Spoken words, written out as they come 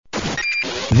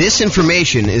This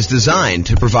information is designed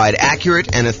to provide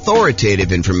accurate and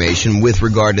authoritative information with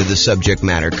regard to the subject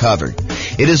matter covered.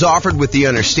 It is offered with the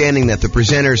understanding that the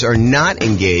presenters are not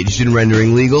engaged in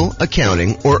rendering legal,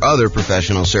 accounting, or other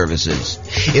professional services.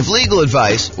 If legal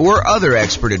advice or other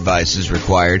expert advice is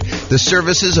required, the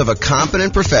services of a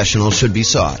competent professional should be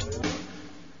sought.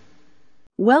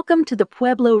 Welcome to the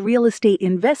Pueblo Real Estate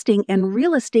Investing and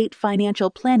Real Estate Financial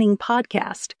Planning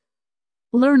podcast.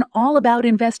 Learn all about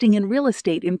investing in real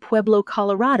estate in Pueblo,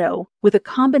 Colorado, with a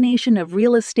combination of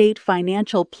real estate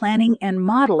financial planning and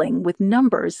modeling with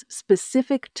numbers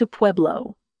specific to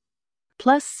Pueblo.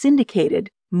 Plus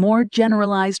syndicated, more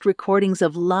generalized recordings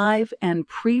of live and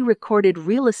pre-recorded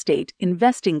real estate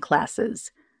investing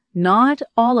classes, not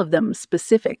all of them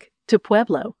specific to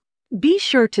Pueblo. Be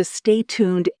sure to stay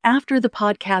tuned after the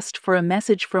podcast for a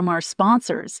message from our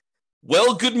sponsors.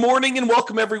 Well, good morning and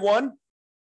welcome, everyone.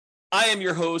 I am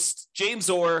your host, James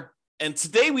Orr, and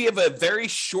today we have a very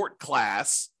short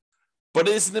class, but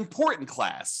it is an important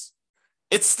class.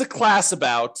 It's the class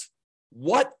about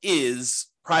what is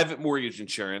private mortgage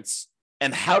insurance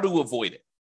and how to avoid it.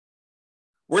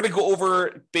 We're going to go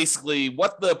over basically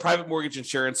what the private mortgage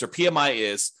insurance or PMI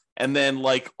is, and then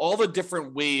like all the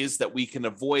different ways that we can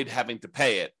avoid having to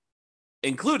pay it,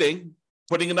 including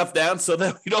putting enough down so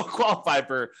that we don't qualify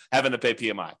for having to pay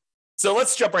PMI. So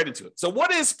let's jump right into it. So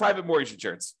what is private mortgage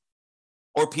insurance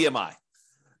or PMI?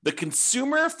 The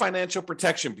Consumer Financial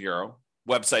Protection Bureau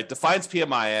website defines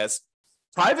PMI as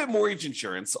private mortgage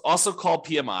insurance, also called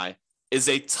PMI, is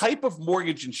a type of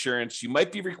mortgage insurance you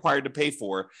might be required to pay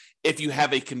for if you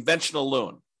have a conventional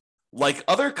loan. Like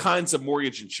other kinds of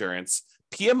mortgage insurance,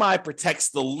 PMI protects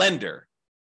the lender,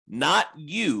 not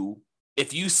you,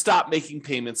 if you stop making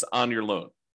payments on your loan.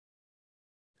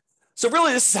 So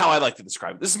really, this is how I like to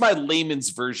describe it. This is my layman's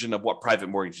version of what private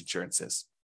mortgage insurance is.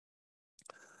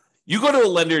 You go to a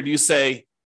lender and you say,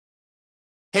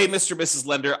 hey, Mr. and Mrs.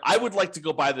 Lender, I would like to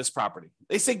go buy this property.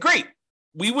 They say, great.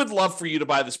 We would love for you to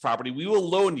buy this property. We will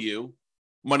loan you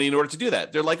money in order to do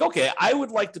that. They're like, okay, I would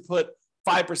like to put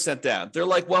 5% down. They're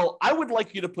like, well, I would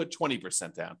like you to put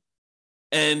 20% down.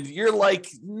 And you're like,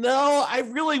 no, I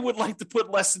really would like to put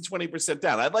less than 20%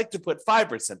 down. I'd like to put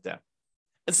 5% down.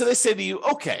 And so they say to you,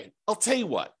 okay, I'll tell you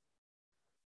what.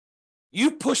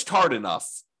 You pushed hard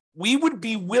enough. We would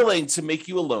be willing to make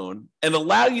you a loan and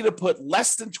allow you to put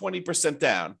less than 20%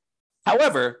 down.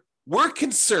 However, we're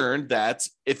concerned that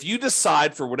if you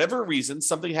decide for whatever reason,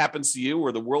 something happens to you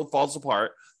or the world falls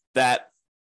apart, that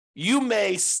you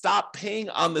may stop paying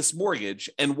on this mortgage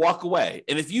and walk away.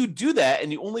 And if you do that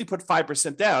and you only put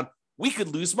 5% down, we could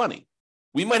lose money.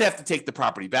 We might have to take the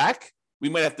property back. We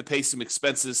might have to pay some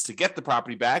expenses to get the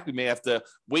property back. We may have to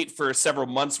wait for several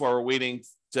months while we're waiting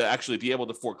to actually be able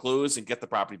to foreclose and get the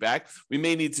property back. We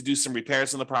may need to do some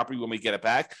repairs on the property when we get it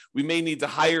back. We may need to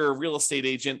hire a real estate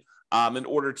agent in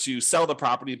order to sell the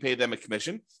property and pay them a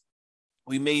commission.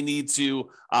 We may need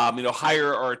to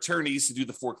hire our attorneys to do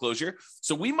the foreclosure.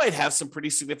 So we might have some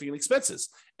pretty significant expenses.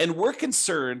 And we're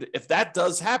concerned if that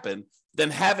does happen,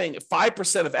 then having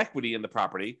 5% of equity in the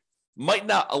property might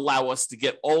not allow us to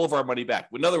get all of our money back.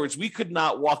 In other words, we could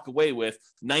not walk away with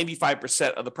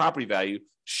 95% of the property value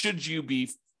should you be,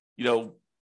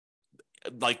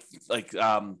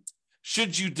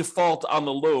 should you default on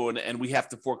the loan and we have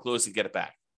to foreclose and get it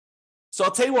back. So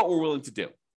I'll tell you what we're willing to do.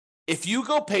 If you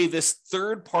go pay this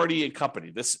third party company,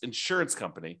 this insurance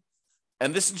company,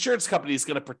 and this insurance company is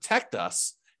going to protect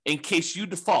us in case you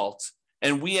default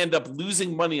and we end up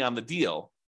losing money on the deal,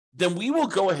 then we will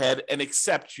go ahead and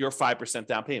accept your 5%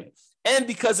 down payment. And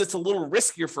because it's a little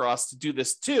riskier for us to do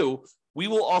this too, we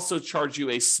will also charge you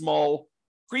a small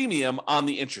premium on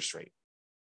the interest rate.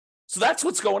 So that's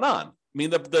what's going on. I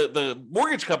mean, the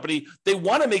mortgage company, they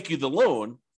want to make you the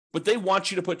loan, but they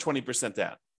want you to put 20%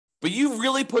 down. But you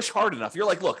really push hard enough. You're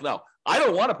like, look, no, I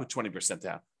don't want to put 20%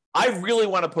 down. I really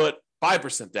want to put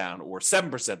 5% down or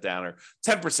 7% down or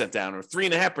 10% down or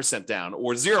 3.5% down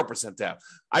or 0% down.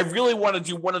 I really want to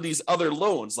do one of these other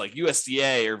loans like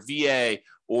USDA or VA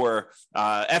or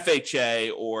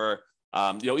FHA or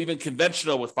even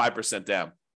conventional with 5%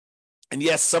 down. And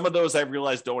yes, some of those I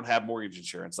realize don't have mortgage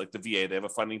insurance, like the VA. They have a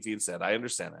funding fee instead. I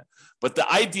understand that. But the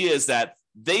idea is that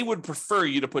they would prefer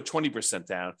you to put 20%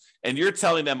 down. And you're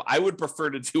telling them, I would prefer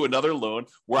to do another loan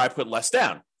where I put less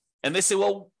down. And they say,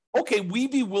 well, okay,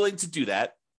 we'd be willing to do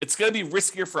that. It's going to be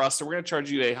riskier for us. So we're going to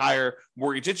charge you a higher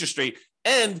mortgage interest rate.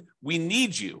 And we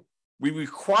need you. We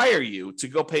require you to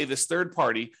go pay this third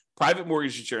party private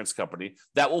mortgage insurance company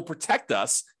that will protect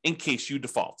us in case you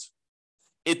default.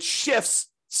 It shifts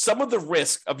some of the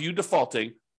risk of you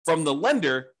defaulting from the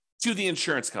lender to the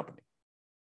insurance company.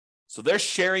 So they're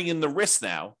sharing in the risk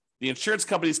now. The insurance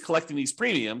company is collecting these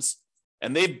premiums,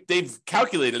 and they've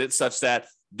calculated it such that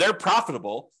they're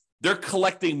profitable. They're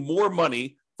collecting more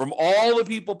money from all the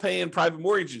people paying private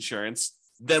mortgage insurance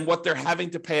than what they're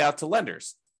having to pay out to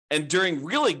lenders. And during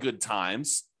really good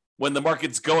times, when the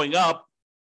market's going up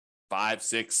 5,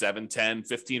 6, 7, 10,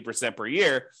 15% per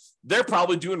year, they're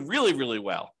probably doing really, really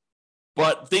well.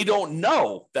 But they don't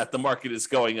know that the market is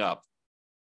going up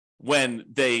when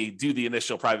they do the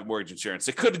initial private mortgage insurance.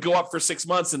 It could go up for 6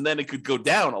 months and then it could go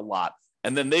down a lot.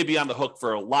 And then they'd be on the hook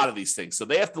for a lot of these things. So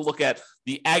they have to look at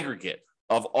the aggregate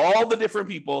of all the different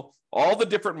people, all the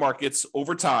different markets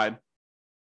over time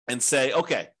and say,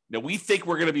 okay, now we think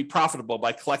we're going to be profitable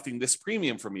by collecting this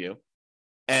premium from you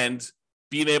and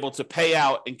being able to pay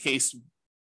out in case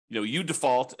you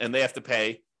default and they have to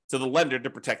pay to the lender to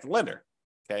protect the lender.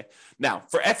 Okay. Now,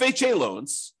 for FHA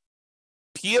loans,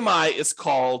 PMI is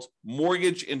called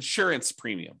mortgage insurance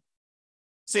premium.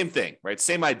 Same thing, right?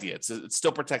 Same idea. It's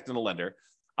still protecting the lender.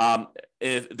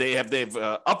 They have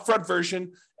upfront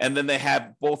version, and then they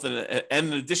have both, and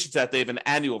in addition to that, they have an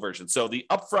annual version. So the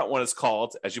upfront one is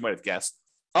called, as you might have guessed,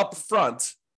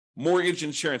 upfront mortgage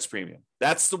insurance premium.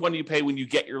 That's the one you pay when you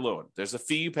get your loan. There's a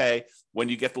fee you pay when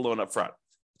you get the loan upfront.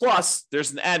 Plus,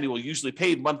 there's an annual, usually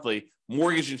paid monthly,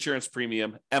 mortgage insurance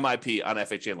premium, MIP, on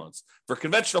FHA loans. For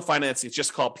conventional financing, it's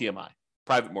just called PMI,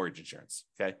 private mortgage insurance.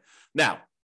 Okay. Now,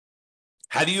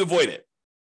 how do you avoid it?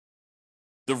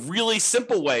 The really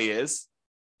simple way is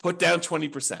put down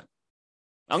 20%.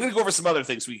 I'm going to go over some other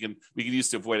things we can use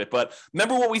to avoid it. But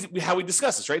remember how we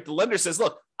discussed this, right? The lender says,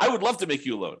 look, I would love to make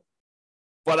you a loan,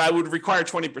 but I would require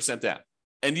 20% down.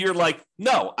 And you're like,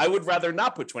 no, I would rather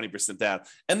not put 20% down.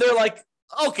 And they're like,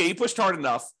 okay, you pushed hard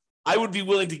enough. I would be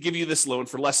willing to give you this loan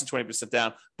for less than 20%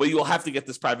 down, but you'll have to get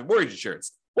this private mortgage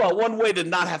insurance. Well, one way to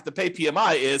not have to pay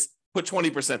PMI is put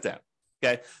 20% down.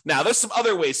 Okay. Now, there's some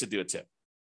other ways to do it, Tim.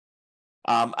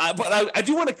 But I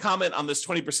do want to comment on this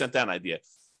 20% down idea.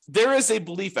 There is a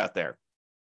belief out there,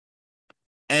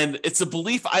 and it's a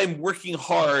belief I'm working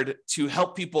hard to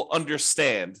help people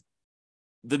understand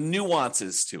the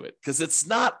nuances to it, because it's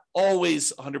not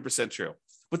always 100% true.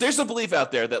 But there's a belief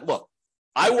out there that, look,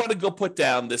 I want to go put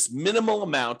down this minimal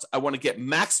amount. I want to get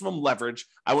maximum leverage.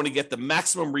 I want to get the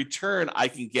maximum return I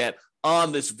can get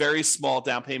on this very small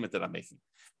down payment that I'm making.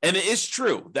 And it is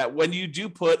true that when you do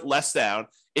put less down,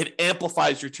 it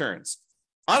amplifies returns.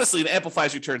 Honestly, it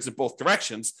amplifies returns in both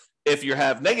directions. If you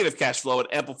have negative cash flow, it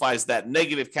amplifies that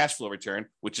negative cash flow return,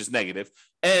 which is negative.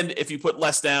 And if you put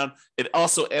less down, it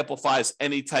also amplifies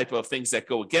any type of things that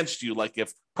go against you. Like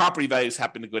if property values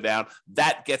happen to go down,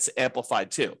 that gets amplified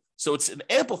too. So it's an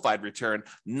amplified return,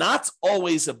 not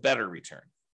always a better return.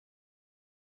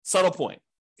 Subtle point,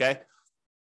 okay?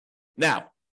 Now,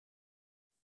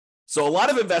 so a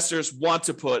lot of investors want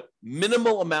to put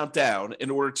minimal amount down in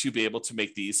order to be able to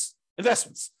make these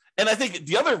investments. And I think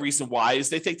the other reason why is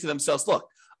they think to themselves, look,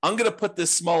 I'm going to put this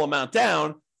small amount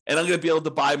down and I'm going to be able to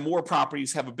buy more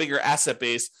properties, have a bigger asset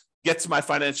base, get to my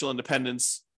financial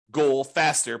independence goal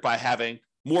faster by having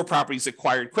more properties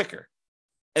acquired quicker.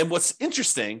 And what's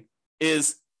interesting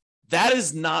is that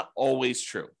is not always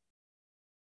true.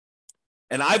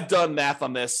 And I've done math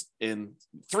on this in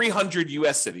 300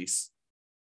 US cities.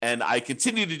 And I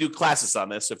continue to do classes on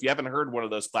this. So if you haven't heard one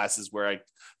of those classes where I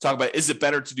talk about, is it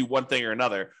better to do one thing or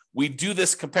another? We do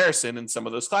this comparison in some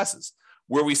of those classes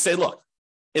where we say, look,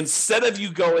 instead of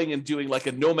you going and doing like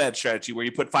a nomad strategy where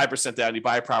you put 5% down, you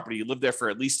buy a property, you live there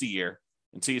for at least a year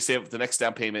until you save up the next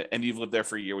down payment and you've lived there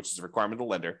for a year, which is a requirement of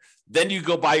the lender. Then you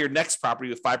go buy your next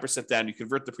property with 5% down, you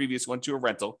convert the previous one to a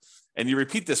rental, and you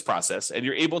repeat this process, and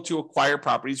you're able to acquire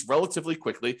properties relatively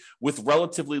quickly with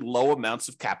relatively low amounts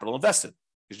of capital invested.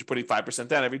 Because you're putting 5%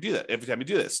 down every time you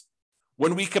do this.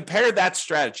 When we compare that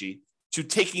strategy to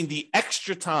taking the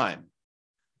extra time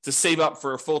to save up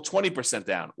for a full 20%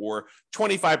 down or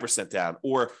 25% down,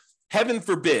 or heaven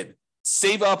forbid,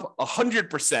 save up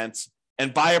 100%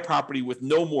 and buy a property with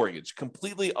no mortgage,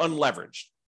 completely unleveraged,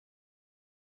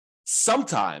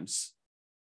 sometimes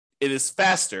it is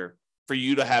faster for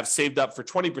you to have saved up for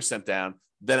 20% down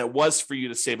than it was for you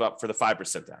to save up for the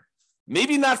 5% down.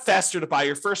 Maybe not faster to buy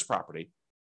your first property,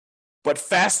 but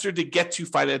faster to get to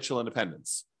financial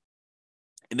independence.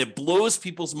 And it blows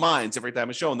people's minds every time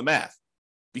I show them the math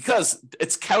because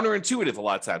it's counterintuitive a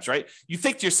lot of times, right? You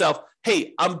think to yourself,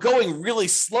 hey, I'm going really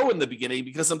slow in the beginning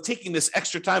because I'm taking this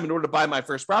extra time in order to buy my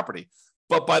first property.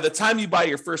 But by the time you buy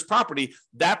your first property,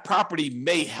 that property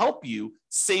may help you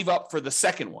save up for the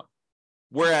second one.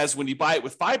 Whereas when you buy it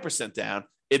with 5% down,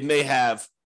 it may have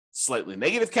slightly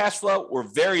negative cash flow or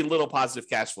very little positive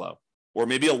cash flow, or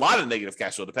maybe a lot of negative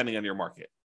cash flow, depending on your market.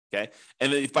 Okay.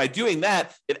 And if by doing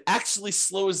that, it actually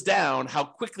slows down how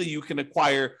quickly you can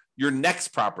acquire your next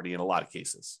property in a lot of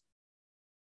cases.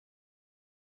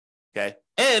 Okay.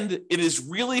 And it is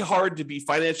really hard to be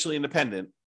financially independent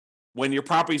when your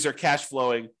properties are cash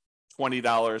flowing $20,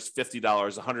 $50,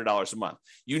 $100 a month.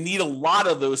 You need a lot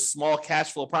of those small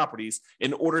cash flow properties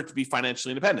in order to be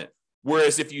financially independent.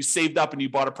 Whereas if you saved up and you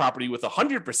bought a property with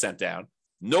 100% down,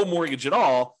 no mortgage at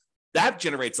all, that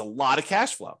generates a lot of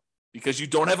cash flow because you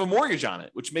don't have a mortgage on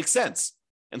it, which makes sense.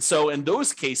 And so in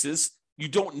those cases, you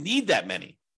don't need that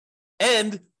many.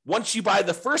 And once you buy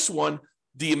the first one,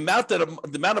 the amount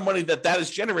of money that is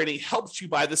generating helps you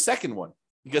buy the second one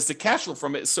because the cash flow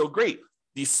from it is so great.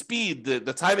 The speed,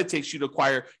 the time it takes you to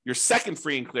acquire your second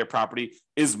free and clear property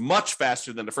is much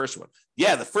faster than the first one.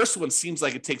 Yeah, the first one seems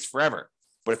like it takes forever.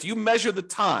 But if you measure the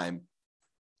time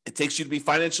it takes you to be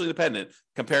financially independent,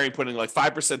 comparing putting like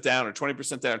 5% down or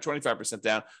 20% down or 25%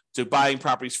 down to buying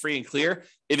properties free and clear,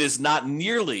 it is not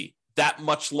nearly that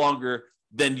much longer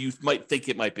than you might think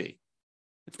it might be.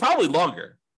 It's probably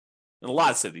longer in a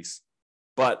lot of cities,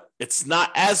 but it's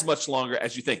not as much longer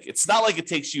as you think. It's not like it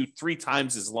takes you 3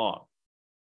 times as long.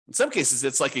 In some cases,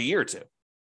 it's like a year or two.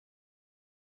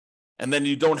 And then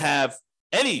you don't have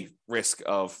any risk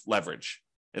of leverage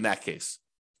in that case.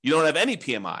 You don't have any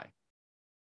PMI.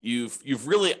 You've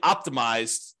really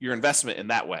optimized your investment in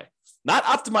that way. Not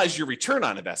optimize your return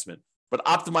on investment, but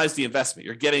optimize the investment.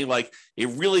 You're getting like a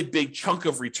really big chunk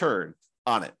of return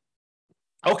on it.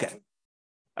 Okay.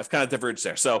 I've kind of diverged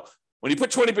there. So when you put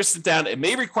 20% down, it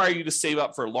may require you to save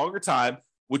up for a longer time,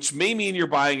 which may mean you're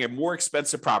buying a more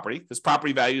expensive property because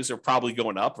property values are probably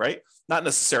going up, right? Not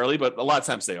necessarily, but a lot of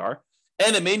times they are.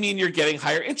 And it may mean you're getting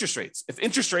higher interest rates. If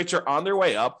interest rates are on their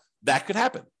way up, that could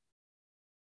happen.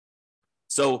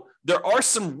 So there are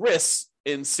some risks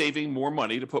in saving more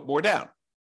money to put more down.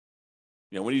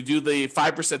 You know, when you do the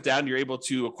 5% down, you're able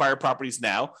to acquire properties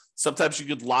now. Sometimes you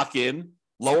could lock in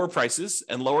lower prices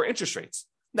and lower interest rates.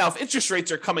 Now, if interest rates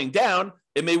are coming down,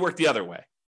 it may work the other way.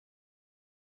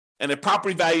 And if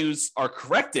property values are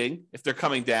correcting, if they're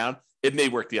coming down, it may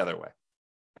work the other way.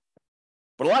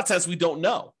 But a lot of times we don't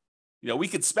know. You know, we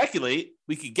could speculate,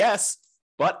 we could guess,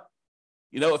 but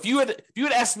you know, if you had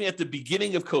asked me at the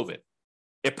beginning of COVID,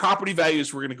 if property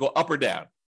values were going to go up or down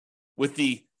with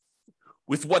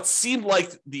what seemed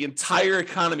like the entire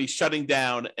economy shutting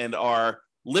down and our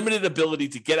limited ability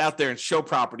to get out there and show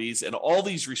properties and all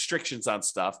these restrictions on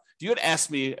stuff, if you had asked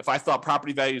me if I thought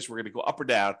property values were going to go up or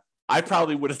down, I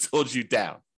probably would have told you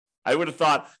down. I would have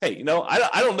thought, hey, you know,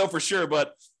 I don't know for sure,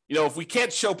 but you know, if we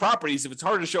can't show properties, if it's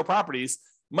harder to show properties,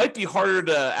 it might be harder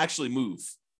to actually move.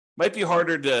 Might be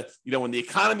harder to, you know, when the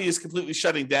economy is completely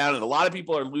shutting down and a lot of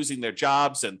people are losing their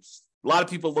jobs and a lot of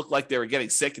people look like they were getting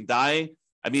sick and dying.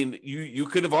 I mean, you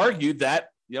could have argued that,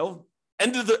 you know,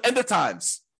 end of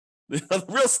times, the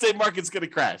real estate market's going to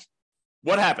crash.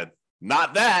 What happened?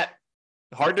 Not that.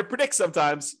 Hard to predict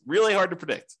sometimes. Really hard to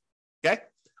predict. Okay.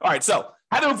 All right. So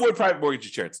how to avoid private mortgage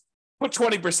insurance? Put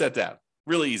 20% down.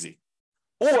 Really easy.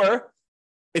 Or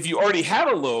if you already have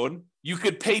a loan, you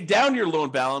could pay down your loan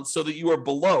balance so that you are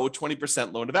below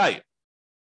 20% loan to value.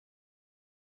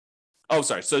 Oh,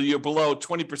 sorry. So you're below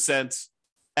 20%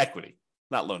 equity,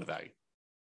 not loan to value.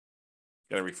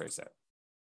 Got to rephrase that.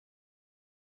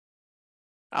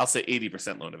 I'll say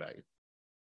 80% loan to value.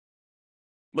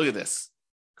 Look at this.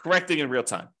 Correcting in real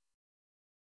time.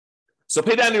 So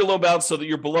pay down your loan balance so that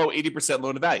you're below 80%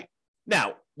 loan to value.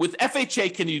 Now, with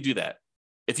FHA, can you do that?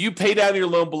 If you pay down your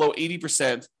loan below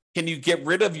 80%, can you get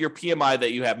rid of your PMI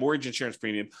that you have, mortgage insurance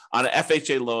premium, on an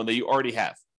FHA loan that you already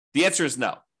have? The answer is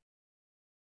no.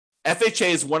 FHA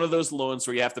is one of those loans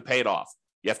where you have to pay it off.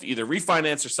 You have to either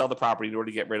refinance or sell the property in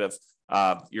order to get rid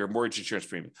of your mortgage insurance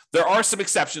premium. There are some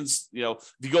exceptions. You know,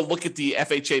 if you go look at the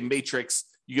FHA matrix,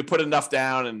 you can put enough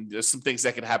down and there's some things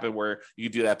that can happen where you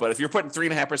can do that. But if you're putting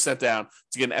 3.5% down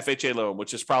to get an FHA loan,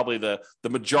 which is probably the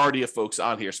majority of folks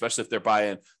on here, especially if they're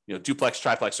buying, you know, duplex,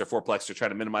 triplex, or fourplex, or trying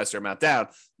to minimize their amount down,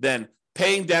 then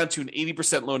paying down to an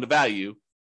 80% loan to value,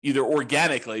 either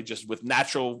organically, just with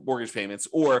natural mortgage payments,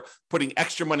 or putting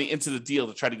extra money into the deal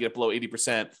to try to get it below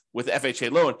 80% with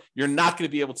FHA loan, you're not going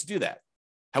to be able to do that.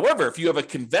 However, if you have a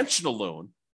conventional loan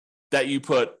that you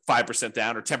put 5%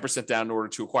 down or 10% down in order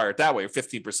to acquire it that way, or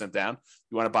 15% down,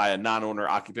 you want to buy a non-owner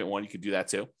occupant one, you could do that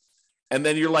too. And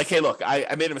then you're like, hey, look,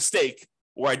 I made a mistake,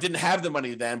 or I didn't have the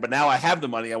money then, but now I have the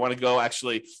money. I want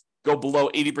to go below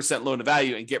 80% loan to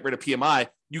value and get rid of PMI.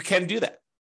 You can do that.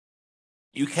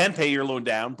 You can pay your loan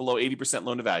down below 80%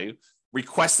 loan to value,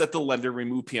 request that the lender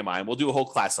remove PMI, and we'll do a whole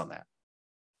class on that.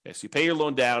 Okay, so you pay your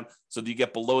loan down so that you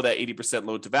get below that 80%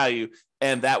 loan to value,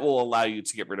 and that will allow you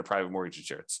to get rid of private mortgage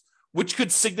insurance. which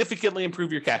could significantly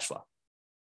improve your cash flow.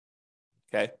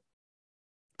 Okay.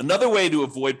 Another way to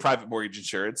avoid private mortgage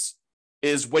insurance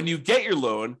is when you get your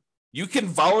loan, you can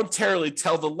voluntarily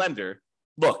tell the lender,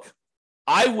 look,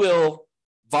 I will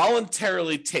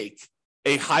voluntarily take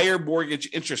a higher mortgage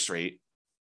interest rate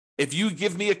if you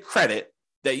give me a credit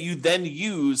that you then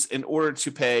use in order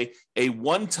to pay a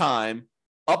one-time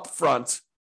upfront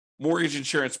mortgage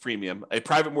insurance premium, a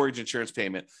private mortgage insurance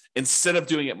payment, instead of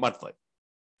doing it monthly.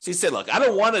 So you say, look, I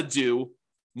don't want to do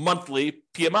monthly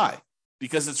PMI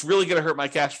because it's really going to hurt my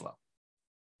cash flow.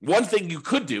 One thing you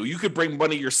could do, you could bring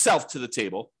money yourself to the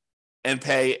table and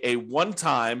pay a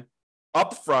one-time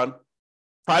upfront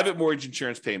private mortgage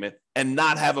insurance payment and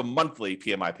not have a monthly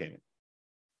PMI payment.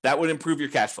 That would improve your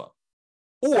cash flow.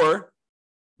 Or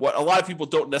what a lot of people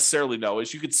don't necessarily know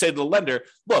is you could say to the lender,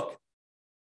 look,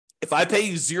 if I pay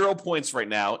you 0 points right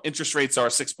now, interest rates are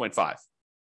 6.5.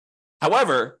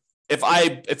 However, if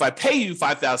I pay you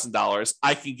 $5,000,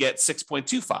 I can get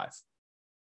 6.25.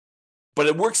 But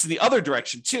it works in the other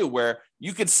direction too, where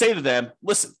you could say to them,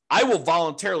 listen, I will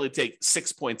voluntarily take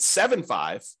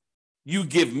 6.75. You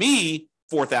give me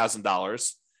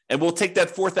 $4,000, and we'll take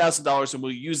that $4,000 and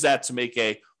we'll use that to make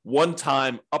a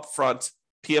one-time upfront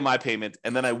PMI payment,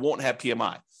 and then I won't have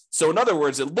PMI. So in other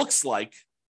words, it looks like,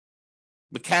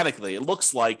 mechanically, it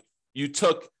looks like you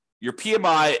took your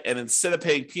PMI and instead of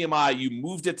paying PMI, you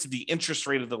moved it to the interest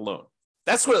rate of the loan.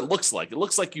 That's what it looks like. It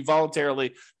looks like you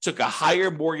voluntarily took a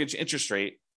higher mortgage interest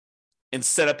rate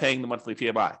instead of paying the monthly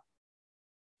PMI.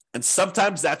 And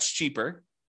sometimes that's cheaper.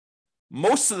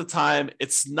 Most of the time,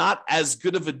 it's not as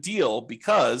good of a deal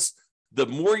because the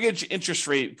mortgage interest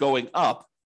rate going up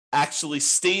actually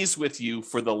stays with you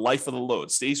for the life of the loan,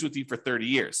 stays with you for 30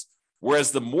 years.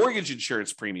 Whereas the mortgage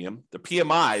insurance premium, the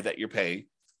PMI that you're paying,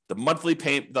 the monthly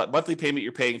payment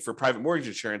you're paying for private mortgage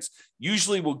insurance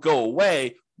usually will go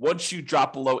away once you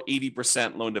drop below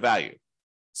 80% loan to value.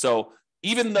 So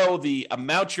even though the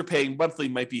amount you're paying monthly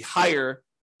might be higher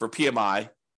for PMI,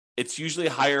 it's usually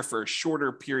higher for a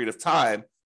shorter period of time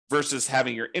versus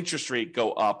having your interest rate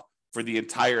go up for the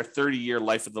entire 30-year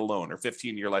life of the loan or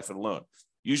 15-year life of the loan.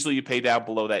 Usually you pay down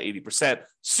below that 80%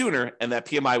 sooner, and that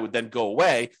PMI would then go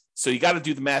away. So you got to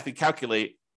do the math and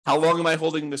calculate, how long am I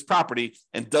holding this property,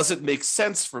 and does it make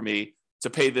sense for me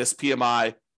to pay this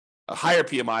PMI, a higher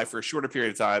PMI for a shorter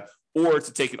period of time, or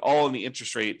to take it all in the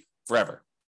interest rate forever?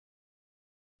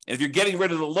 And if you're getting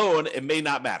rid of the loan, it may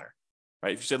not matter,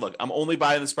 right? If you said, look, I'm only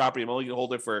buying this property, I'm only going to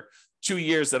hold it for 2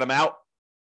 years, then I'm out,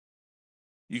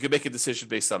 you can make a decision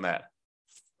based on that.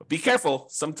 But be careful.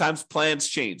 Sometimes plans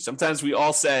change. Sometimes we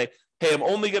all say, hey, I'm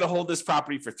only going to hold this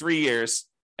property for 3 years.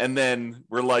 And then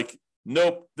we're like,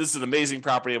 nope, this is an amazing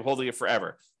property. I'm holding it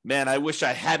forever. Man, I wish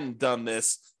I hadn't done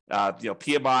this,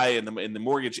 PMI and the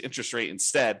mortgage interest rate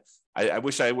instead. I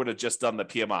wish I would have just done the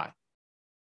PMI.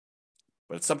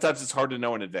 But sometimes it's hard to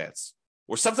know in advance.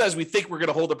 Or sometimes we think we're going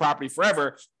to hold the property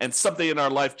forever and something in our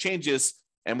life changes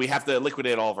and we have to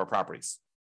liquidate all of our properties.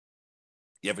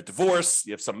 You have a divorce,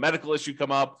 you have some medical issue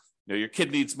come up, your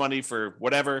kid needs money for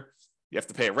whatever, you have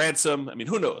to pay a ransom. I mean,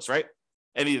 who knows, right?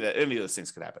 Any of those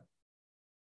things could happen.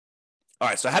 All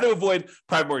right, so how to avoid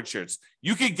private mortgage insurance?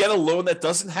 You could get a loan that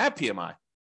doesn't have PMI.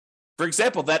 For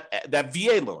example, that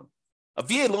VA loan. A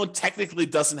VA loan technically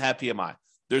doesn't have PMI.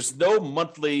 There's no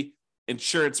monthly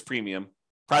insurance premium,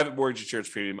 private mortgage insurance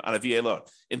premium on a VA loan.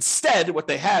 Instead, what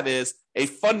they have is a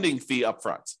funding fee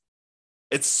upfront.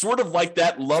 It's sort of like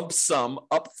that lump sum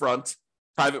upfront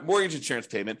private mortgage insurance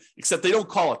payment, except they don't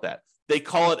call it that. They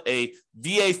call it a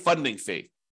VA funding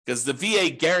fee because the VA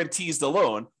guarantees the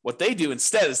loan. What they do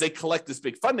instead is they collect this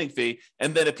big funding fee,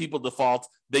 and then if people default,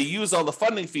 they use all the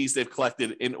funding fees they've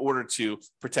collected in order to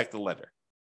protect the lender.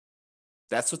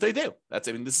 That's what they do.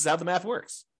 This is how the math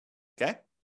works. Okay?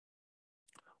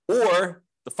 Or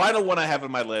the final one I have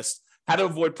on my list, how to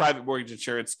avoid private mortgage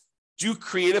insurance, do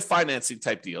creative financing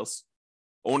type deals.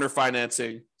 Owner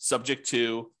financing, subject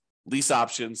to lease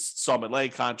options, installment loan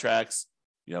contracts,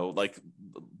 like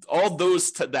all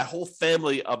those, that whole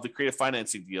family of the creative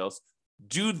financing deals,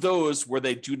 do those where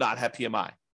they do not have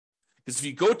PMI. Because if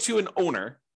you go to an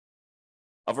owner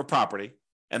of a property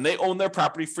and they own their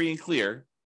property free and clear,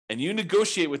 and you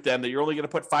negotiate with them that you're only going to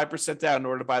put 5% down in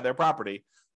order to buy their property,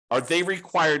 are they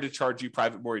required to charge you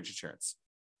private mortgage insurance?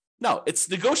 No, it's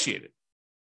negotiated.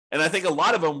 And I think a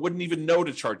lot of them wouldn't even know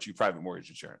to charge you private mortgage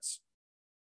insurance.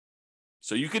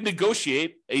 So you could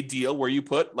negotiate a deal where you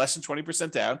put less than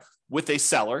 20% down with a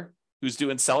seller who's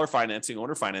doing seller financing,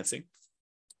 owner financing,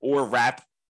 or wrap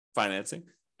financing,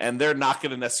 and they're not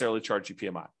going to necessarily charge you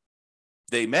PMI.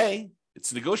 They may,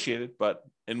 it's negotiated, but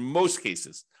in most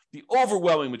cases, the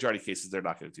overwhelming majority of cases, they're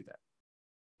not going to do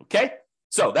that. Okay?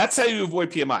 So that's how you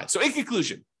avoid PMI. So in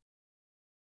conclusion,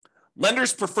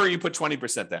 lenders prefer you put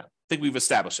 20% down. I think we've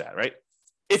established that, right?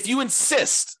 If you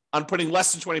insist on putting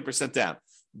less than 20% down,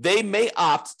 they may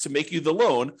opt to make you the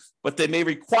loan, but they may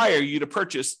require you to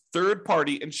purchase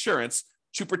third-party insurance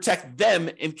to protect them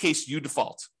in case you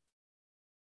default.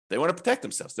 They want to protect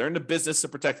themselves. They're in the business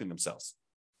of protecting themselves.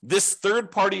 This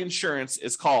third-party insurance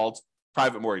is called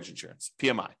private mortgage insurance,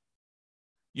 PMI.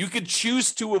 You could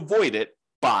choose to avoid it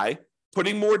by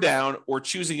putting more down or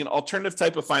choosing an alternative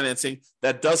type of financing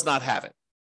that does not have it.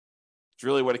 It's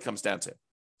really what it comes down to.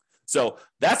 So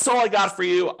that's all I got for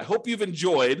you. I hope you've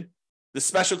enjoyed this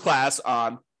special class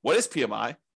on what is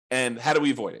PMI and how do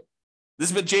we avoid it. This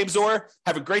has been James Orr.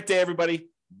 Have a great day, everybody.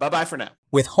 Bye-bye for now.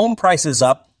 With home prices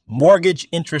up, mortgage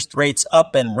interest rates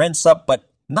up, and rents up, but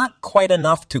not quite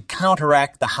enough to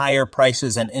counteract the higher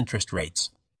prices and interest rates,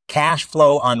 cash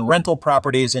flow on rental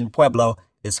properties in Pueblo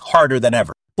is harder than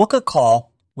ever. Book a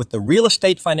call with the Real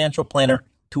Estate Financial Planner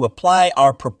to apply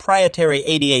our proprietary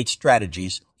 88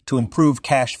 strategies to improve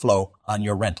cash flow on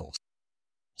your rentals.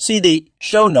 See the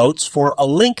show notes for a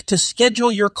link to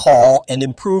schedule your call and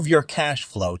improve your cash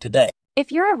flow today.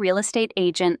 If you're a real estate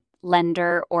agent,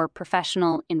 lender, or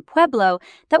professional in Pueblo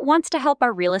that wants to help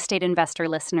our real estate investor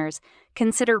listeners,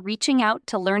 consider reaching out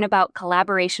to learn about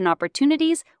collaboration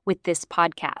opportunities with this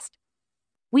podcast.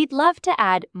 We'd love to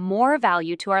add more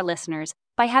value to our listeners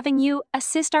by having you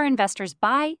assist our investors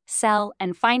buy, sell,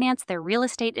 and finance their real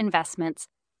estate investments.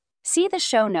 See the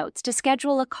show notes to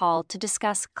schedule a call to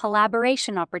discuss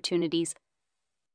collaboration opportunities